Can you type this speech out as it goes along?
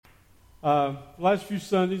The last few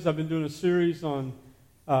Sundays, I've been doing a series on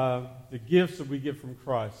the gifts that we get from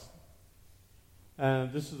Christ.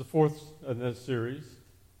 And this is the fourth in that series.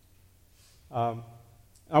 I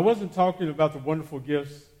wasn't talking about the wonderful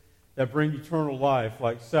gifts that bring eternal life,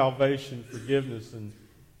 like salvation, forgiveness,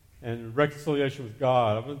 and reconciliation with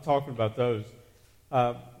God. I wasn't talking about those.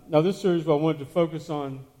 Now, this series, I wanted to focus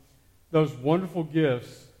on those wonderful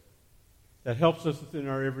gifts that helps us in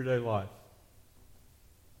our everyday life.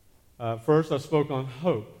 First, I spoke on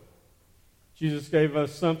hope. Jesus gave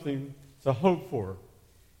us something to hope for.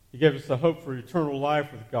 He gave us the hope for eternal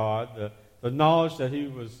life with God, the knowledge that He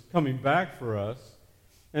was coming back for us.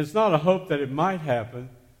 And it's not a hope that it might happen,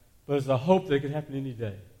 but it's a hope that it could happen any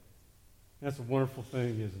day. That's a wonderful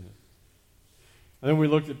thing, isn't it? And then we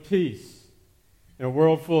looked at peace. In a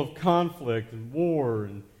world full of conflict and war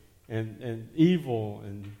and evil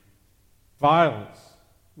and violence,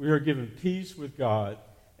 we are given peace with God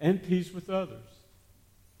and peace with others.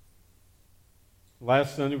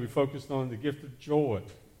 Last Sunday, we focused on the gift of joy.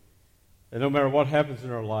 And no matter what happens in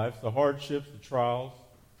our life, the hardships, the trials,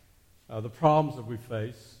 the problems that we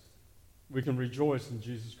face, we can rejoice in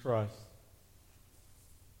Jesus Christ.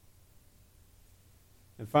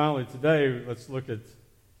 And finally, today, let's look at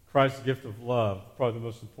Christ's gift of love, probably the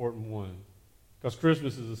most important one. Because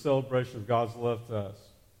Christmas is a celebration of God's love to us.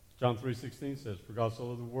 John 3:16 says, "For God so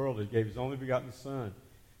loved the world that He gave His only begotten Son,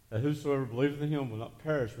 that whosoever believeth in Him will not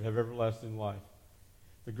perish but have everlasting life."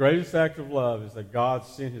 The greatest act of love is that God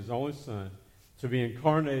sent His only Son to be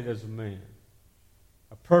incarnated as a man,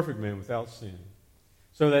 a perfect man without sin,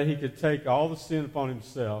 so that He could take all the sin upon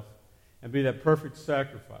Himself and be that perfect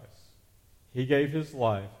sacrifice. He gave His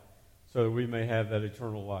life so that we may have that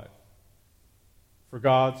eternal life. For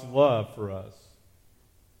God's love for us,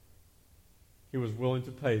 He was willing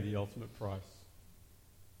to pay the ultimate price.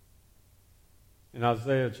 In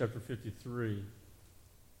Isaiah chapter 53,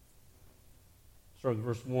 starting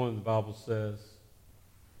with verse 1, the Bible says,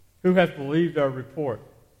 "Who hath believed our report?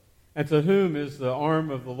 And to whom is the arm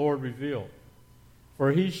of the Lord revealed?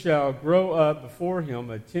 For he shall grow up before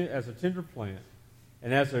him as a tender plant,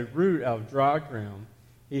 and as a root out of dry ground.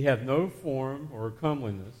 He hath no form or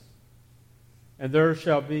comeliness. And we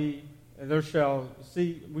shall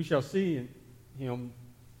see in him,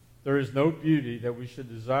 there is no beauty that we should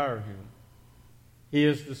desire him. He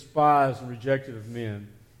is despised and rejected of men,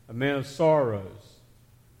 a man of sorrows,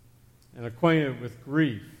 and acquainted with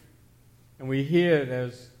grief. And we hid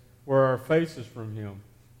as were our faces from him,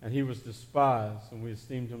 and he was despised, and we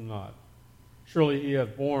esteemed him not. Surely he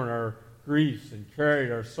hath borne our griefs and carried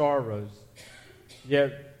our sorrows,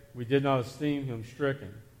 yet we did not esteem him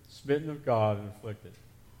stricken, smitten of God, and afflicted.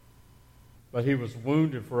 But he was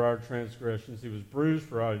wounded for our transgressions, he was bruised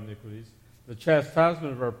for our iniquities. The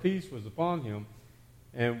chastisement of our peace was upon him,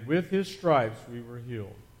 and with his stripes we were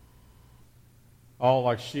healed. All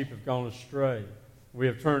like sheep have gone astray. We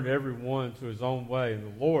have turned every one to his own way, and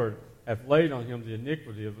the Lord hath laid on him the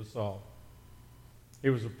iniquity of us all. He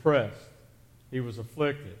was oppressed, he was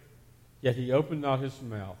afflicted, yet he opened not his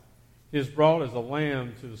mouth. He is brought as a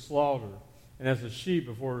lamb to the slaughter, and as a sheep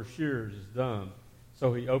before her shearers is dumb,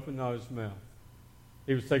 so he opened not his mouth.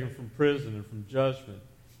 He was taken from prison and from judgment,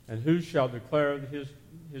 and who shall declare his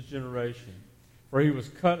generation? For he was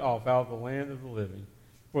cut off out of the land of the living.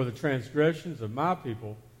 For the transgressions of my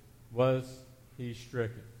people was he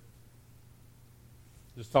stricken.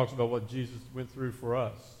 This talks about what Jesus went through for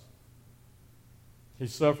us. He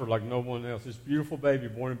suffered like no one else. This beautiful baby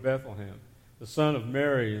born in Bethlehem, the son of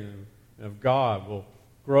Mary and of God, will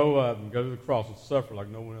grow up and go to the cross and suffer like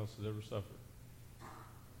no one else has ever suffered,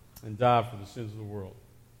 and die for the sins of the world.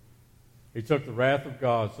 He took the wrath of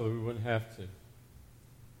God so that we wouldn't have to.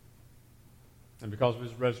 And because of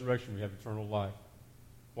his resurrection, we have eternal life.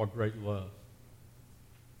 What great love.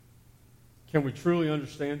 Can we truly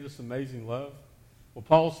understand this amazing love? Well,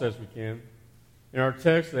 Paul says we can. In our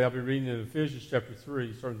text today, I'll be reading in Ephesians chapter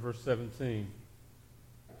 3, starting in verse 17.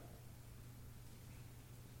 It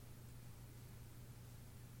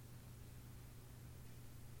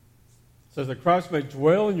says that Christ may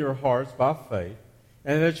dwell in your hearts by faith,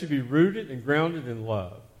 and that you be rooted and grounded in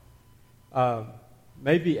love,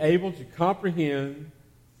 may be able to comprehend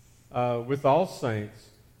with all saints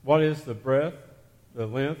what is the breadth, the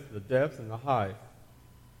length, the depth, and the height,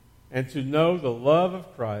 and to know the love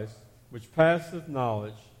of Christ, which passeth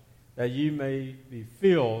knowledge, that ye may be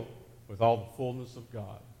filled with all the fullness of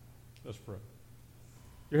God. Let's pray.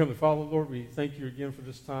 Dear Heavenly Father, Lord, we thank you again for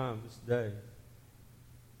this time, this day.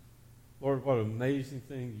 Lord, what an amazing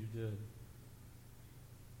thing you did. It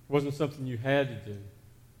wasn't something you had to do.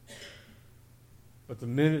 But the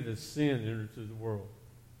minute that sin entered into the world,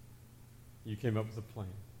 You came up with a plan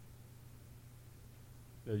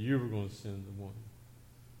that you were going to send the one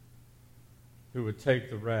who would take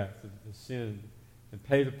the wrath of the sin and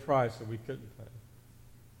pay the price that we couldn't pay,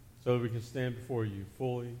 so that we can stand before you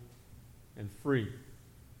fully and free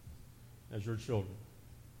as your children.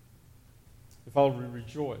 And Father, we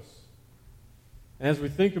rejoice. And as we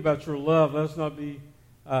think about your love, let's not be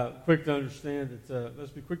quick to understand that.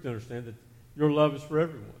 Let's be quick to understand that your love is for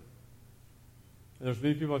everyone. And there's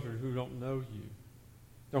many people out there who don't know you,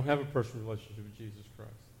 don't have a personal relationship with Jesus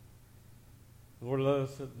Christ. And Lord, let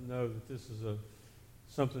us know that this is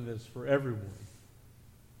something that's for everyone.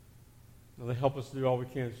 And help us do all we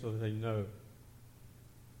can so that they know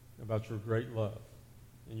about your great love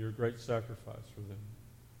and your great sacrifice for them.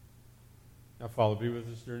 Now, Father, be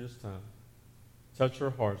with us during this time. Touch our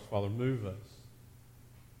hearts, Father. Move us.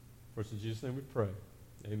 For it's in Jesus' name we pray.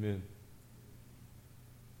 Amen.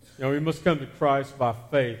 You know, we must come to Christ by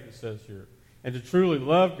faith, it says here. And to truly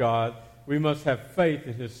love God, we must have faith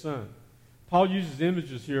in His Son. Paul uses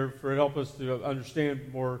images here to help us to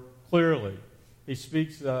understand more clearly. He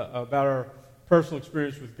speaks about our personal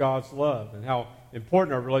experience with God's love and how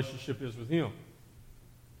important our relationship is with Him.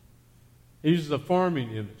 He uses a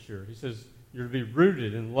farming image here. He says, you're to be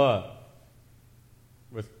rooted in love.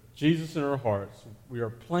 With Jesus in our hearts, we are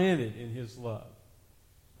planted in His love.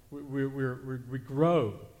 We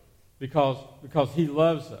grow because He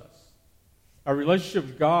loves us. Our relationship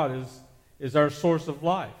with God is our source of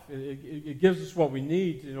life. It gives us what we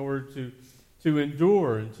need in order to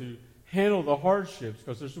endure and to handle the hardships,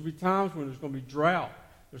 because there's going to be times when there's going to be drought.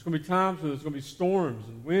 There's going to be times when there's going to be storms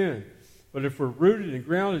and wind. But if we're rooted and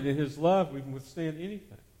grounded in His love, we can withstand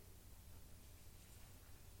anything.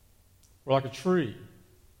 We're like a tree.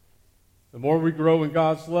 The more we grow in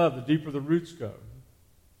God's love, the deeper the roots go.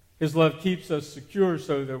 His love keeps us secure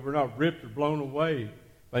so that we're not ripped or blown away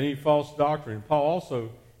by any false doctrine. Paul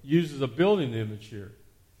also uses a building image here.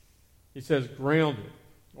 He says grounded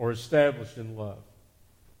or established in love.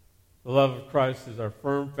 The love of Christ is our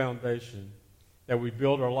firm foundation that we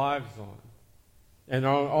build our lives on. And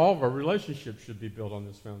all of our relationships should be built on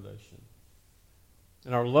this foundation.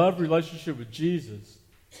 And our love relationship with Jesus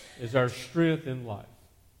is our strength in life.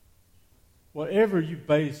 Whatever you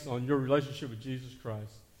base on your relationship with Jesus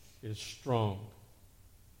Christ is strong.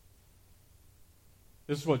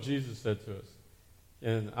 This is what Jesus said to us.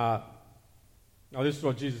 And this is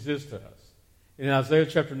what Jesus is to us. In Isaiah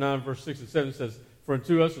chapter 9, verse 6 and 7, it says, "For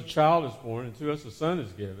unto us a child is born, and to us a son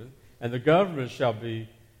is given, and the government shall be,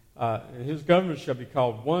 and his government shall be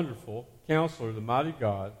called Wonderful, Counselor, the Mighty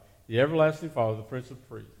God, the Everlasting Father, the Prince of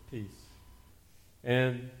Peace.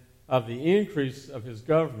 And of the increase of his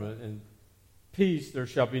government and peace there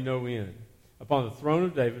shall be no end, upon the throne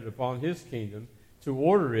of David, upon his kingdom, to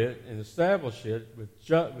order it and establish it with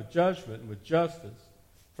judgment and with justice.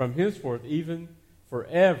 From henceforth, even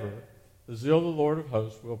forever, the zeal of the Lord of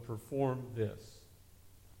hosts will perform this."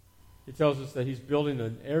 He tells us that He's building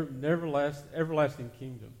an everlasting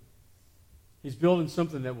kingdom. He's building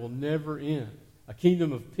something that will never end, a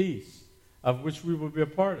kingdom of peace, of which we will be a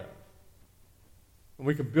part of. And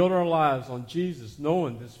we can build our lives on Jesus,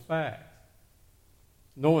 knowing this fact,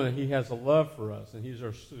 knowing that He has a love for us and He's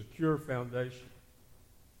our secure foundation.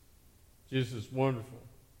 Jesus is wonderful,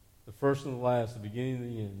 the first and the last, the beginning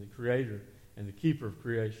and the end, the creator and the keeper of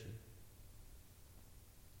creation.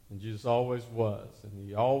 And Jesus always was, and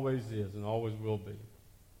He always is, and always will be.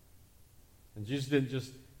 And Jesus didn't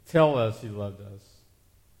just tell us He loved us.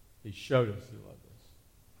 He showed us He loved us.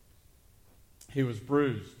 He was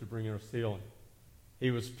bruised to bring us healing.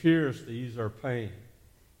 He was pierced to ease our pain.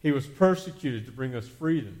 He was persecuted to bring us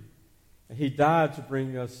freedom. And He died to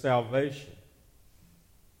bring us salvation.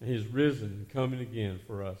 And He is risen and coming again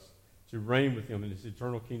for us to reign with Him in His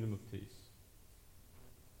eternal kingdom of peace.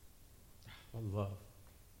 I love.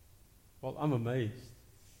 Well, I'm amazed.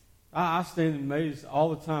 I stand amazed all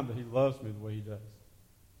the time that He loves me the way He does.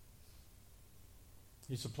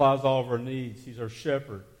 He supplies all of our needs. He's our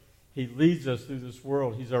shepherd. He leads us through this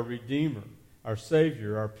world. He's our Redeemer, our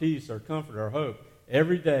Savior, our peace, our comfort, our hope.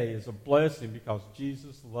 Every day is a blessing because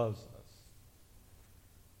Jesus loves us.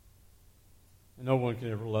 And no one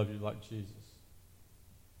can ever love you like Jesus.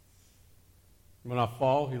 When I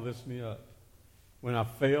fall, He lifts me up. When I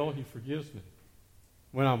fail, He forgives me.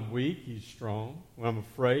 When I'm weak, He's strong. When I'm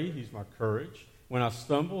afraid, He's my courage. When I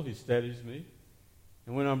stumble, He steadies me.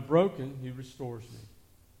 And when I'm broken, He restores me.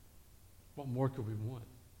 What more could we want?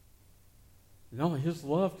 And only His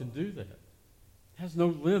love can do that. It has no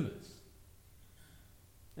limits.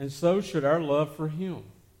 And so should our love for Him.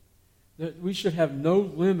 That we should have no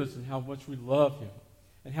limits in how much we love Him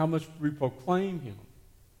and how much we proclaim Him.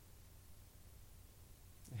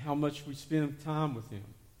 how much we spend time with him,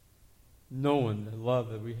 knowing the love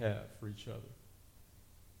that we have for each other.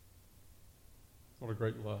 What a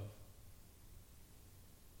great love.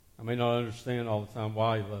 I may not understand all the time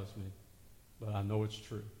why he loves me, but I know it's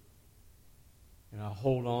true. And I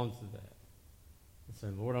hold on to that and say,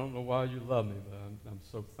 Lord, I don't know why you love me, but I'm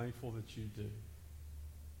so thankful that you do.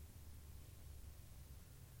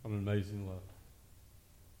 What an amazing love.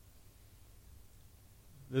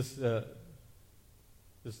 This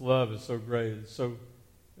love is so great. It's so,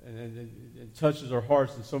 and it touches our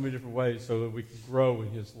hearts in so many different ways so that we can grow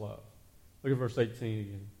in his love. Look at verse 18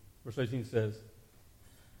 again. Verse 18 says,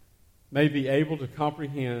 may be able to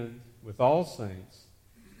comprehend with all saints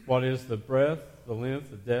what is the breadth, the length,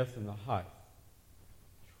 the depth, and the height.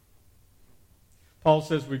 Paul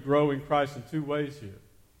says we grow in Christ in two ways here.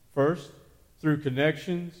 First, through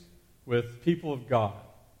connections with people of God.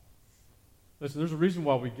 Listen, there's a reason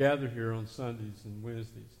why we gather here on Sundays and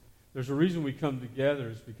Wednesdays. There's a reason we come together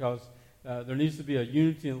is because there needs to be a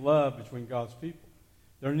unity and love between God's people.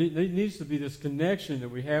 There needs to be this connection that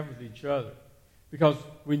we have with each other. Because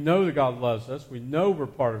we know that God loves us. We know we're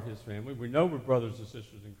part of his family. We know we're brothers and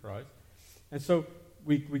sisters in Christ. And so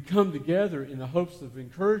we come together in the hopes of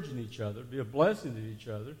encouraging each other, be a blessing to each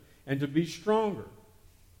other, and to be stronger.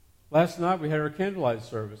 Last night we had our candlelight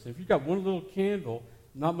service. And if you've got one little candle,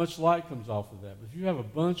 not much light comes off of that. But if you have a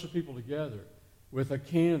bunch of people together with a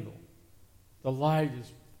candle, the light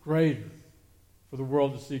is greater for the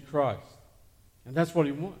world to see Christ. And that's what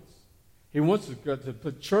he wants. He wants to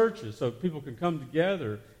put churches so people can come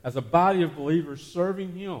together as a body of believers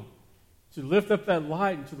serving him, to lift up that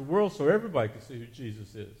light into the world so everybody can see who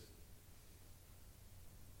Jesus is.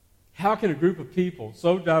 How can a group of people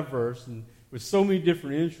so diverse and with so many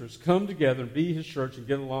different interests come together and be his church and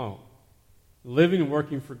get along, living and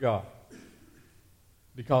working for God?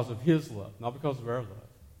 Because of his love, not because of our love.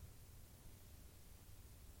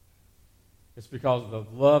 It's because of the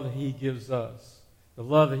love that he gives us. The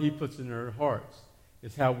love that he puts in our hearts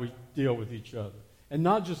is how we deal with each other. And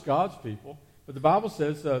not just God's people, but the Bible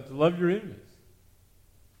says to love your enemies.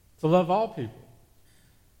 To love all people.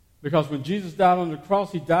 Because when Jesus died on the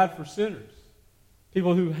cross, he died for sinners.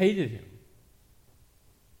 People who hated him.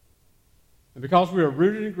 And because we are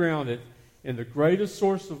rooted and grounded in the greatest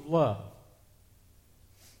source of love,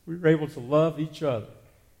 we are able to love each other.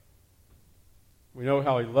 We know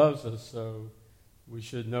how he loves us, so we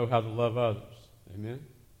should know how to love others. Amen?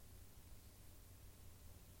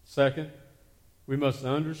 Second, we must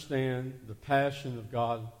understand the passion of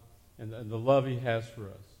God and the love he has for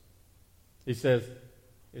us. He says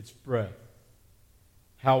it's breadth.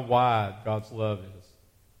 How wide God's love is.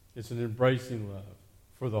 It's an embracing love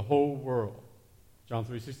for the whole world. John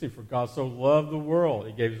 3:16, for God so loved the world,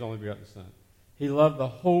 he gave his only begotten Son. He loved the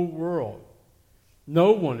whole world.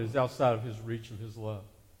 No one is outside of his reach of his love.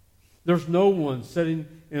 There's no one sitting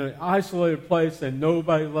in an isolated place saying,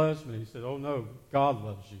 nobody loves me. He said, oh no, God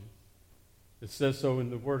loves you. It says so in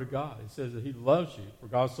the Word of God. It says that he loves you. For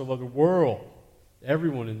God so loved the world,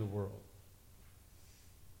 everyone in the world.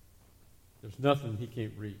 There's nothing he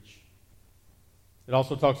can't reach. It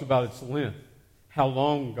also talks about its length, how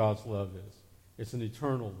long God's love is. It's an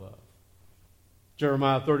eternal love.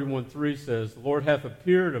 Jeremiah 31:3 says, the Lord hath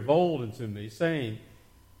appeared of old unto me, saying,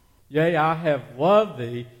 yea, I have loved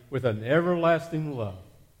thee with an everlasting love.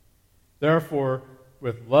 Therefore,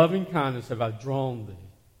 with loving kindness have I drawn thee.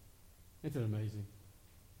 Isn't that amazing?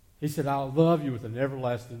 He said, I'll love you with an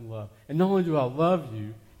everlasting love. And not only do I love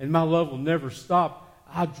you, and my love will never stop,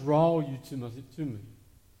 I draw you to me.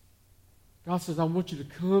 God says, I want you to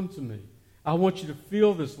come to me. I want you to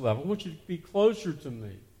feel this love. I want you to be closer to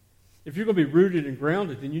me. If you're going to be rooted and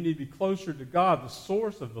grounded, then you need to be closer to God, the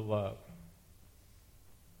source of the love.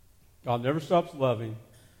 God never stops loving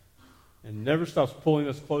and never stops pulling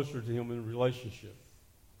us closer to him in a relationship.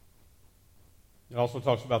 It also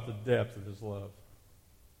talks about the depth of his love.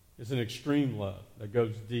 It's an extreme love that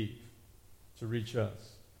goes deep to reach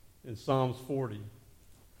us. In Psalms 40,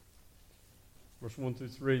 verse 1 through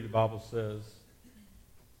 3, the Bible says,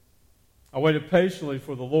 I waited patiently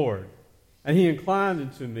for the Lord, and he inclined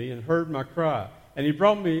unto me and heard my cry. And he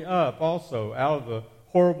brought me up also out of the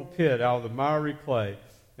horrible pit, out of the miry clay,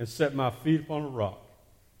 and set my feet upon a rock,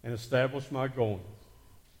 and established my goings.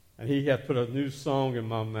 And he hath put a new song in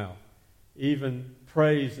my mouth, even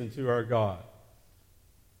praise unto our God.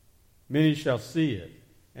 Many shall see it,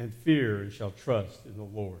 and fear, and shall trust in the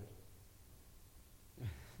Lord.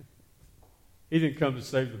 He didn't come to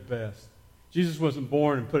save the best. Jesus wasn't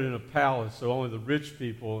born and put in a palace so only the rich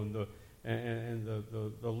people and the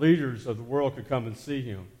leaders of the world could come and see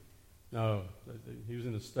him. No, he was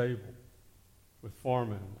in a stable. with farm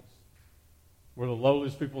animals. Where the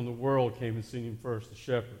lowliest people in the world came and seen him first, the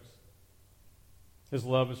shepherds. His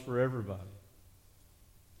love is for everybody.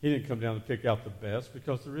 He didn't come down to pick out the best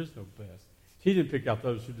because there is no best. He didn't pick out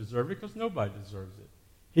those who deserve it because nobody deserves it.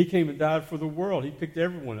 He came and died for the world. He picked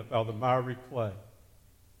everyone up out of the miry clay,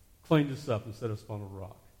 cleaned us up and set us on a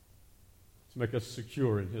rock to make us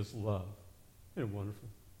secure in his love. Isn't it wonderful?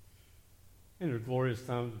 Isn't it a glorious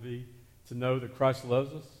time to know that Christ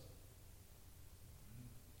loves us?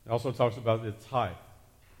 It also talks about its height.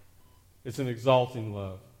 It's an exalting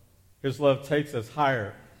love. His love takes us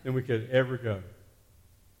higher than we could ever go.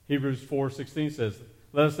 Hebrews 4:16 says,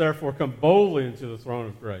 "Let us therefore come boldly into the throne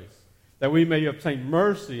of grace, that we may obtain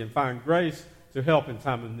mercy and find grace to help in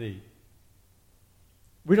time of need."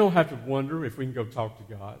 We don't have to wonder if we can go talk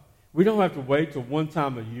to God. We don't have to wait till one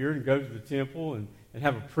time a year and go to the temple and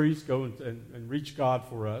have a priest go and reach God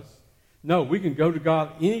for us. No, we can go to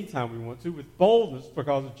God anytime we want to with boldness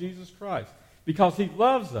because of Jesus Christ. Because he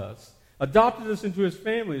loves us, adopted us into his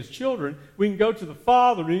family as children, we can go to the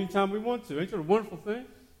Father anytime we want to. Ain't that a wonderful thing?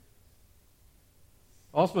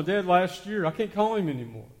 I lost my dad last year. I can't call him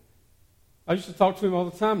anymore. I used to talk to him all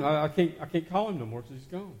the time. I can't call him no more because he's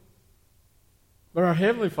gone. But our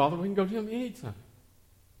Heavenly Father, we can go to him anytime.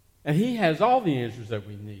 And he has all the answers that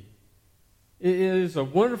we need. It is a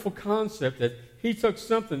wonderful concept that he took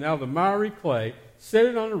something out of the miry clay, set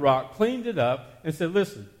it on a rock, cleaned it up, and said,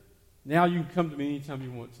 "Listen, now you can come to me anytime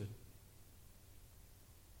you want to.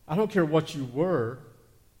 I don't care what you were.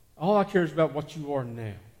 All I care is about what you are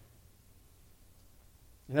now."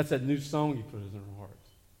 And that's that new song he put in our hearts.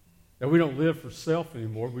 That we don't live for self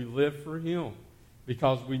anymore. We live for him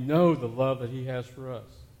because we know the love that he has for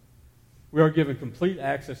us. We are given complete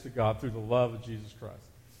access to God through the love of Jesus Christ.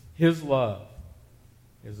 His love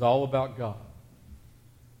is all about God.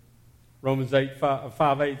 Romans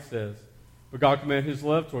 5:8 says, "But God commended his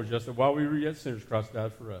love towards us, that while we were yet sinners, Christ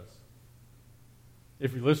died for us."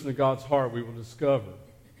 If we listen to God's heart, we will discover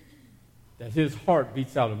that his heart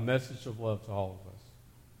beats out a message of love to all of us.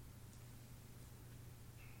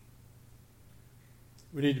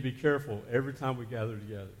 We need to be careful every time we gather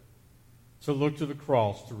together to look to the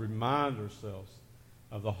cross, to remind ourselves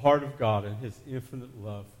of the heart of God and his infinite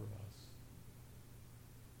love for us.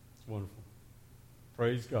 It's wonderful.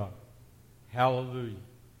 Praise God. Hallelujah.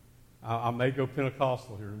 I may go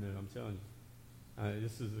Pentecostal here in a minute, I'm telling you.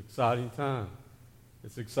 This is an exciting time.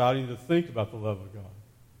 It's exciting to think about the love of God.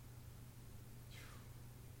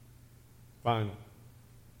 Finally,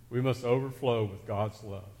 we must overflow with God's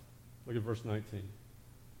love. Look at verse 19.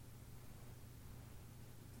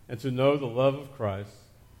 "And to know the love of Christ,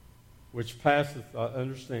 which passeth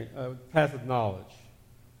knowledge,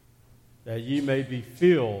 that ye may be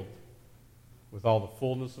filled with all the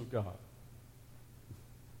fullness of God."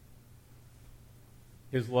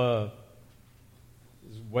 His love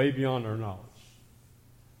is way beyond our knowledge.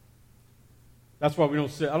 That's why I don't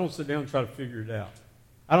sit down and try to figure it out.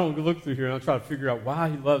 I don't look through here and I try to figure out why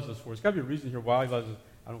he loves us for. There's got to be a reason here why he loves us.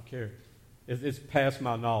 I don't care. It's past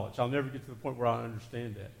my knowledge. I'll never get to the point where I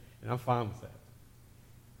understand that. And I'm fine with that.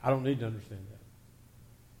 I don't need to understand that.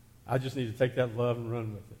 I just need to take that love and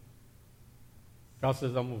run with it. God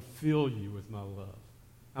says, "I'm going to fill you with my love.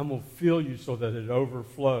 I'm going to fill you so that it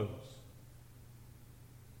overflows."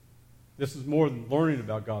 This is more than learning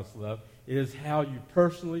about God's love. It is how you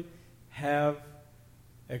personally have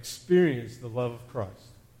experienced the love of Christ.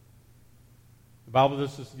 The Bible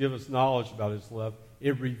doesn't just give us knowledge about his love.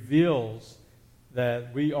 It reveals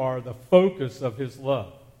that we are the focus of his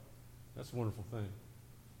love. That's a wonderful thing.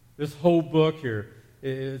 This whole book here,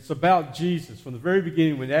 it's about Jesus. From the very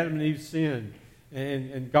beginning, when Adam and Eve sinned,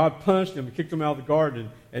 and God punished them and kicked them out of the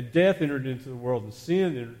garden, and death entered into the world, and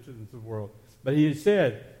sin entered into the world. But he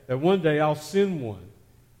said that one day I'll send one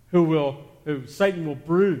who Satan will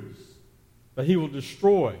bruise, but he will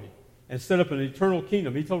destroy and set up an eternal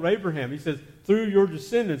kingdom. He told Abraham, he says, "Through your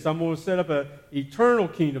descendants, I'm going to set up an eternal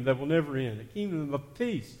kingdom that will never end, a kingdom of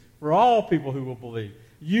peace for all people who will believe.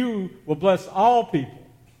 You will bless all people."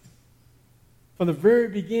 From the very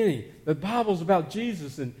beginning, the Bible's about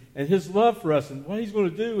Jesus and his love for us and what he's going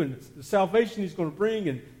to do and the salvation he's going to bring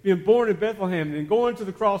and being born in Bethlehem and then going to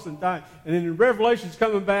the cross and dying. And then in Revelation, he's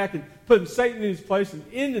coming back and putting Satan in his place and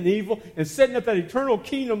ending evil and setting up that eternal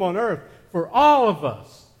kingdom on earth for all of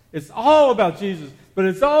us. It's all about Jesus, but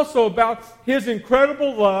it's also about his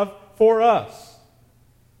incredible love for us.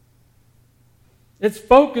 It's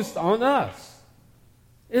focused on us.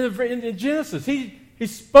 In Genesis, he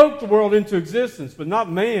spoke the world into existence, but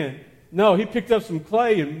not man. No, he picked up some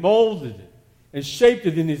clay and molded it and shaped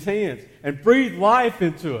it in his hands and breathed life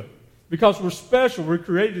into it because we're special. We're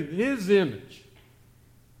created in his image.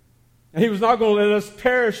 And he was not going to let us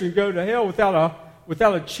perish and go to hell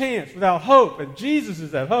without a chance, without hope. And Jesus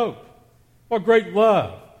is that hope. What great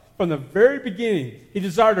love. From the very beginning, he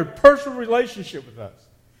desired a personal relationship with us.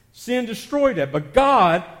 Sin destroyed that, but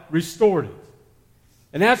God restored it.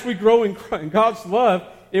 And as we grow in God's love,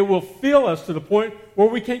 it will fill us to the point where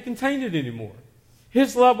we can't contain it anymore.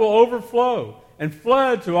 His love will overflow and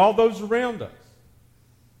flood to all those around us.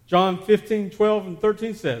 John 15:12 and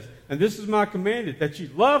 13 says, "And this is my commandment, that ye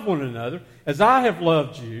love one another as I have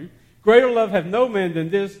loved you. Greater love hath no man than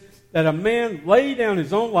this, that a man lay down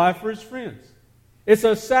his own life for his friends." It's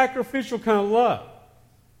a sacrificial kind of love.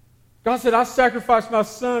 God said, I sacrificed my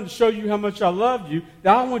son to show you how much I love you.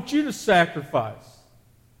 Now I want you to sacrifice.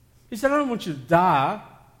 He said, I don't want you to die.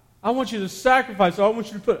 I want you to sacrifice. I want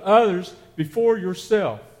you to put others before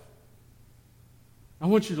yourself. I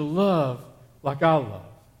want you to love like I love.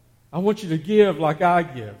 I want you to give like I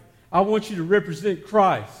give. I want you to represent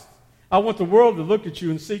Christ. I want the world to look at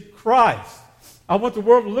you and see Christ. I want the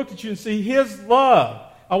world to look at you and see His love.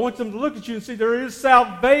 I want them to look at you and see there is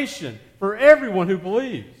salvation for everyone who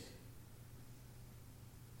believes.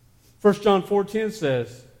 1 John 4:10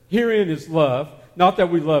 says, "Herein is love, not that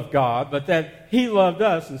we love God, but that He loved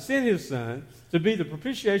us and sent His Son to be the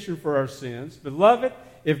propitiation for our sins. Beloved,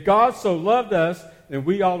 if God so loved us, then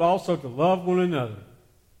we ought also to love one another."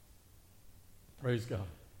 Praise God.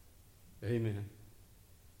 Amen.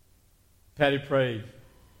 Patty prayed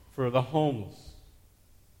for the homeless.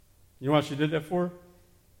 You know why she did that for?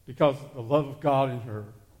 Because of the love of God in her.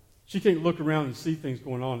 She can't look around and see things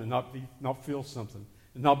going on and not feel something,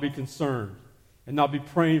 and not be concerned, and not be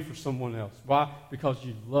praying for someone else. Why? Because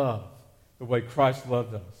you love the way Christ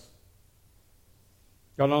loved us.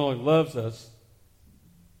 God not only loves us,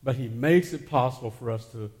 but He makes it possible for us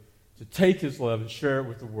to take His love and share it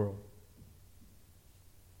with the world.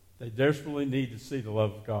 They desperately need to see the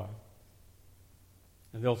love of God.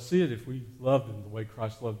 And they'll see it if we love them the way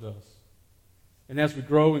Christ loved us. And as we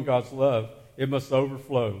grow in God's love, it must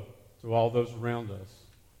overflow to all those around us.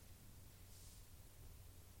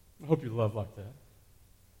 I hope you love like that.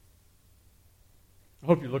 I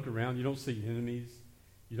hope you look around. You don't see enemies.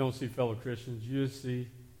 You don't see fellow Christians. You just see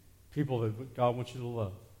people that God wants you to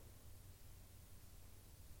love.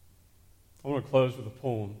 I want to close with a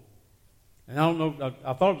poem. And I don't know,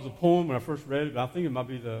 I thought it was a poem when I first read it, but I think it might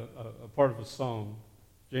be a part of a song.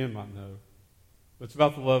 Jan might know. But it's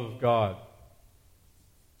about the love of God.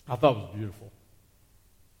 I thought it was beautiful.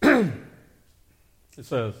 It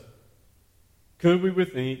says, "Could we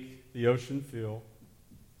with ink the ocean fill,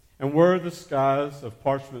 and were the skies of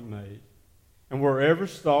parchment made, and were every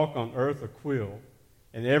stalk on earth a quill,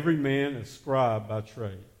 and every man a scribe by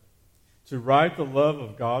trade, to write the love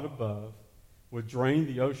of God above would drain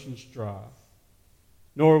the oceans dry,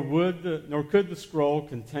 nor could the scroll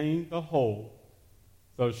contain the whole,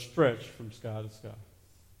 though stretched from sky to sky."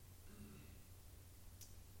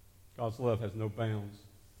 God's love has no bounds.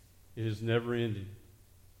 It is never ending.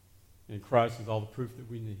 And Christ is all the proof that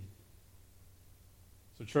we need.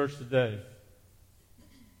 So church, today,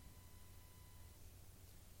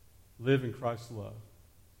 live in Christ's love.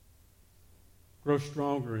 Grow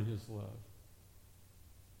stronger in His love.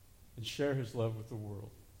 And share His love with the world.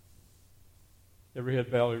 Every head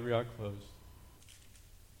bowed, every eye closed.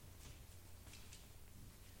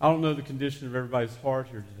 I don't know the condition of everybody's heart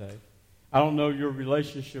here today. I don't know your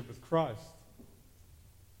relationship with Christ.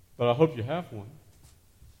 But I hope you have one.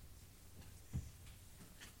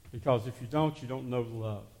 Because if you don't know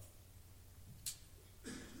love.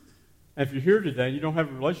 And if you're here today and you don't have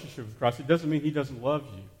a relationship with Christ, it doesn't mean He doesn't love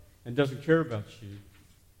you and doesn't care about you.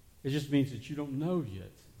 It just means that you don't know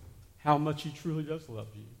yet how much He truly does love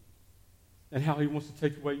you, and how He wants to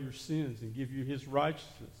take away your sins and give you His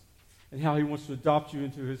righteousness, and how He wants to adopt you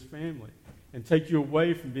into His family and take you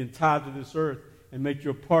away from being tied to this earth and make you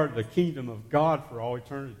a part of the kingdom of God for all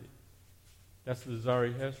eternity. That's the desire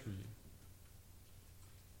He has for you.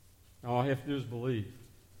 Now all you have to do is believe.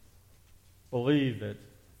 Believe that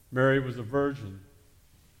Mary was a virgin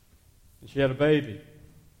and she had a baby.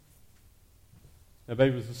 That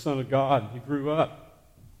baby was the Son of God, and He grew up.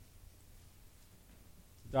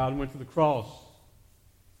 Died and went to the cross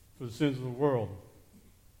for the sins of the world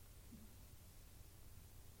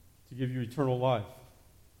to give you eternal life.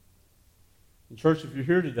 And church, if you're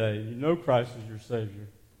here today and you know Christ as your Savior,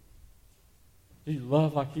 do you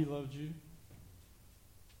love like He loved you?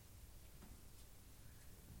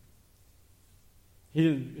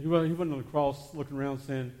 He wasn't on the cross looking around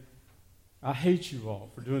saying, "I hate you all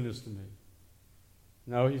for doing this to me."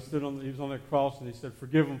 No, He was on that cross and He said,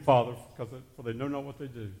 "Forgive them, Father, for they know not what they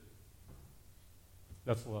do."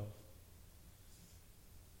 That's love.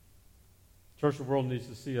 Church, the world needs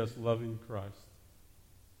to see us loving Christ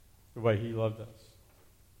the way he loved us.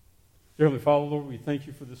 Dear Heavenly Father, Lord, we thank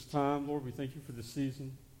you for this time. Lord, we thank you for this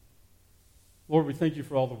season. Lord, we thank you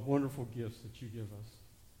for all the wonderful gifts that you give us.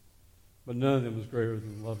 But none of them is greater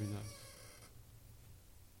than loving us.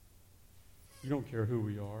 You don't care who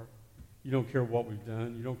we are. You don't care what we've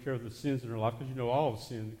done. You don't care the sins in our life, because you know all of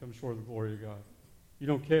sin and come short of the glory of God. You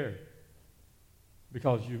don't care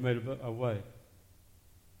because you've made a way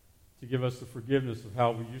to give us the forgiveness of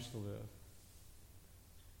how we used to live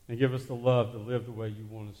and give us the love to live the way you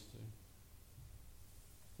want us to.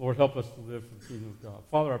 Lord, help us to live for the kingdom of God.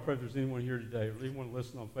 Father, I pray if there's anyone here today or anyone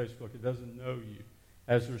listening on Facebook that doesn't know you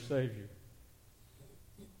as their Savior,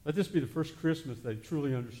 let this be the first Christmas they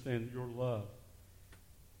truly understand your love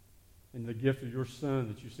and the gift of your Son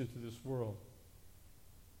that you sent to this world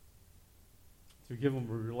to give them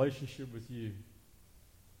a relationship with you.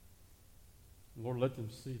 And Lord, let them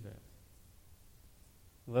see that.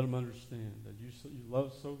 And let them understand that you so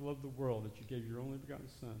loved the world that you gave your only begotten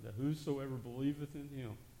Son, that whosoever believeth in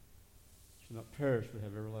him shall not perish but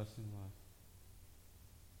have everlasting life.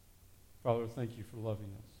 Father, thank you for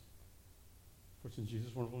loving us. For it's in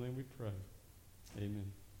Jesus' wonderful name we pray.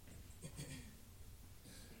 Amen.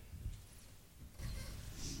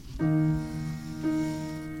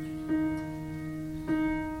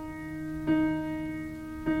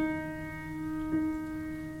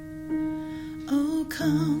 Oh,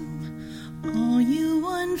 come, all you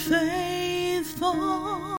unfaithful.